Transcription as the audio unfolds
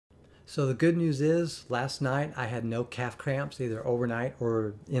So the good news is last night I had no calf cramps either overnight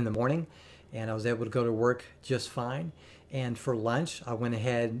or in the morning, and I was able to go to work just fine. And for lunch, I went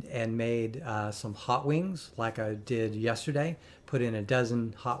ahead and made some hot wings like I did yesterday. Put in a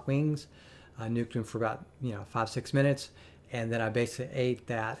dozen hot wings, nuked them for about 5-6 minutes, and then I basically ate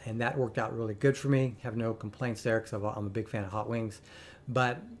that, and that worked out really good for me. Have no complaints there because I'm a big fan of hot wings.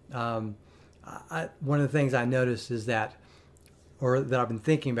 But one of the things I noticed is that, or that I've been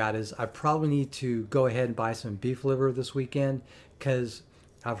thinking about, is I probably need to go ahead and buy some beef liver this weekend, because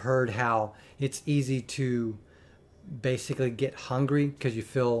I've heard how it's easy to basically get hungry because you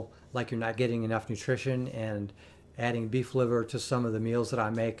feel like you're not getting enough nutrition, and adding beef liver to some of the meals that I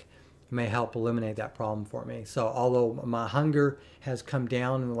make may help eliminate that problem for me. So although my hunger has come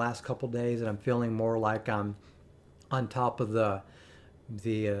down in the last couple days and I'm feeling more like I'm on top of the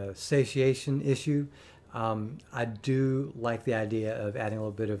satiation issue, I do like the idea of adding a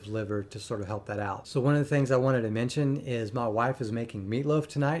little bit of liver to sort of help that out. So one of the things I wanted to mention is my wife is making meatloaf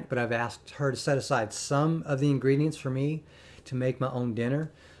tonight, but I've asked her to set aside some of the ingredients for me to make my own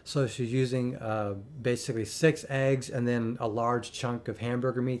dinner. So she's using basically 6 eggs and then a large chunk of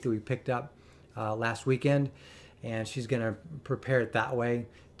hamburger meat that we picked up last weekend, and she's going to prepare it that way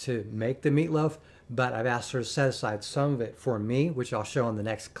to make the meatloaf. But I've asked her to set aside some of it for me, which I'll show in the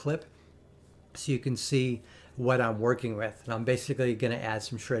next clip, so you can see what I'm working with. And I'm basically going to add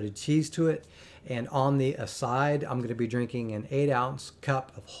some shredded cheese to it. And on the aside, I'm going to be drinking an 8-ounce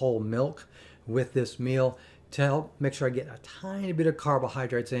cup of whole milk with this meal to help make sure I get a tiny bit of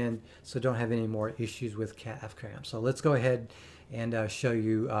carbohydrates in, so don't have any more issues with calf cramps. So let's go ahead and show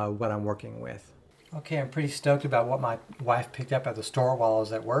you what I'm working with. Okay, I'm pretty stoked about what my wife picked up at the store while I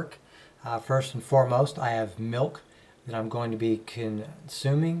was at work. First and foremost, I have milk that I'm going to be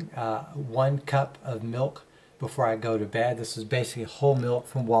consuming. 1 cup of milk before I go to bed. This is basically whole milk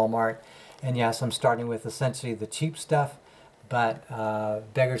from Walmart. And yes, I'm starting with essentially the cheap stuff, but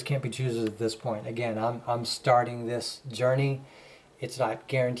beggars can't be choosers at this point. Again, I'm starting this journey. It's not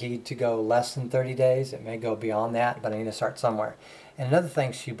guaranteed to go less than 30 days. It may go beyond that, but I need to start somewhere. And another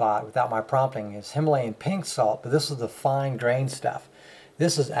thing she bought without my prompting is Himalayan pink salt, but this is the fine grain stuff.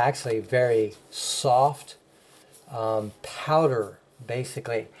 This is actually very soft powder,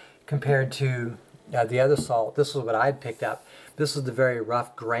 basically, compared to the other salt. This is what I'd picked up. This is the very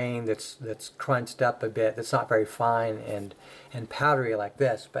rough grain that's crunched up a bit. That's not very fine and powdery like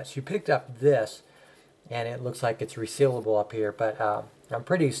this. But she picked up this, and it looks like it's resealable up here. But I'm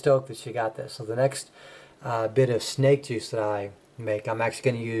pretty stoked that she got this. So the next bit of snake juice that I make, I'm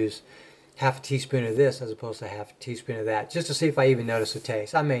actually going to use half a teaspoon of this as opposed to half a teaspoon of that, just to see if I even notice a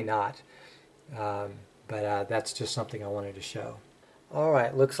taste. I may not, but that's just something I wanted to show. All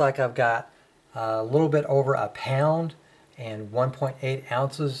right, looks like I've got a little bit over a pound and 1.8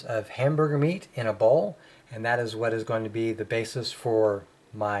 ounces of hamburger meat in a bowl, and that is what is going to be the basis for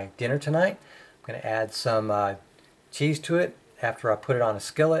my dinner tonight. I'm going to add some cheese to it after I put it on a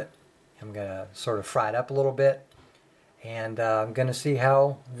skillet. I'm going to sort of fry it up a little bit, and I'm going to see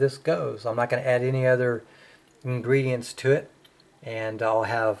how this goes. I'm not going to add any other ingredients to it, and I'll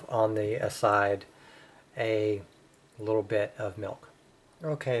have on the aside a little bit of milk.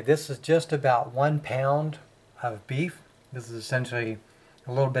 Okay, this is just about 1 pound of beef. This is essentially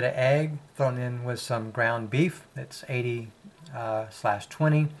a little bit of egg thrown in with some ground beef. It's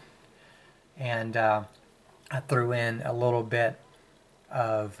 80/20, and I threw in a little bit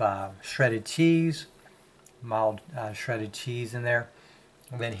of shredded cheese, mild shredded cheese in there.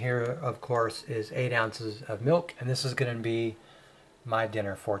 And then here, of course, is 8 ounces of milk, and this is going to be my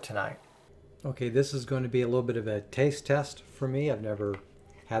dinner for tonight. Okay, this is going to be a little bit of a taste test for me. I've never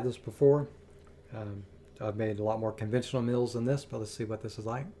had this before. I've made a lot more conventional meals than this, but let's see what this is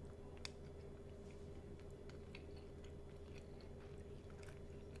like.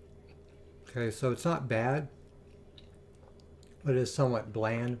 Okay, so it's not bad, but it is somewhat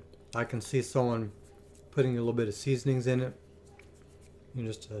bland. I can see someone putting a little bit of seasonings in it. You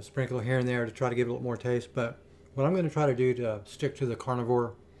just sprinkle here and there to try to give it a little more taste. But what I'm going to try to do to stick to the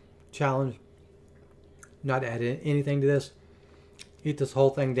carnivore challenge, not add anything to this, eat this whole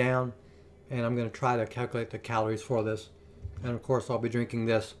thing down, and I'm going to try to calculate the calories for this. And of course, I'll be drinking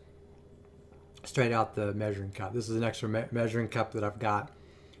this straight out the measuring cup. This is an extra measuring cup that I've got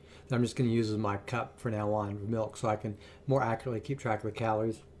that I'm just going to use as my cup for now on with milk, so I can more accurately keep track of the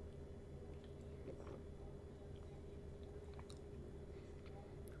calories.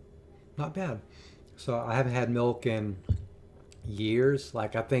 Not bad. So I haven't had milk in years.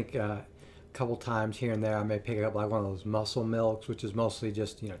 Like, I think a couple times here and there I may pick up like one of those muscle milks, which is mostly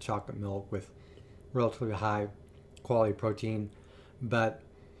just, chocolate milk with relatively high quality protein. But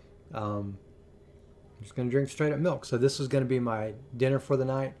I'm just going to drink straight up milk. So this is going to be my dinner for the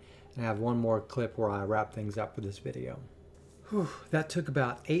night. And I have one more clip where I wrap things up for this video. Whew, that took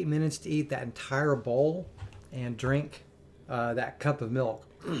about 8 minutes to eat that entire bowl and drink that cup of milk.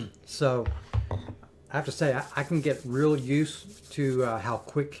 So I have to say, I can get real used to how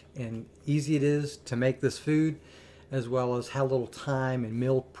quick and easy it is to make this food, as well as how little time and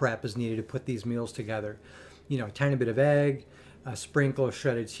meal prep is needed to put these meals together. You know, a tiny bit of egg, a sprinkle of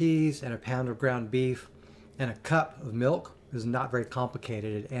shredded cheese, and a pound of ground beef, and a cup of milk is not very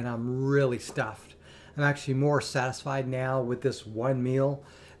complicated, and I'm really stuffed. I'm actually more satisfied now with this one meal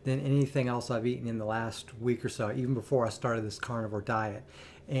than anything else I've eaten in the last week or so, even before I started this carnivore diet.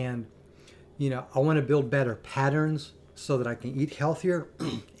 And you know, I want to build better patterns so that I can eat healthier,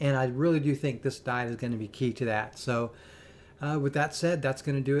 and I really do think this diet is going to be key to that. So with that said, that's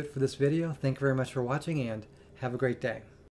going to do it for this video. Thank you very much for watching, and have a great day.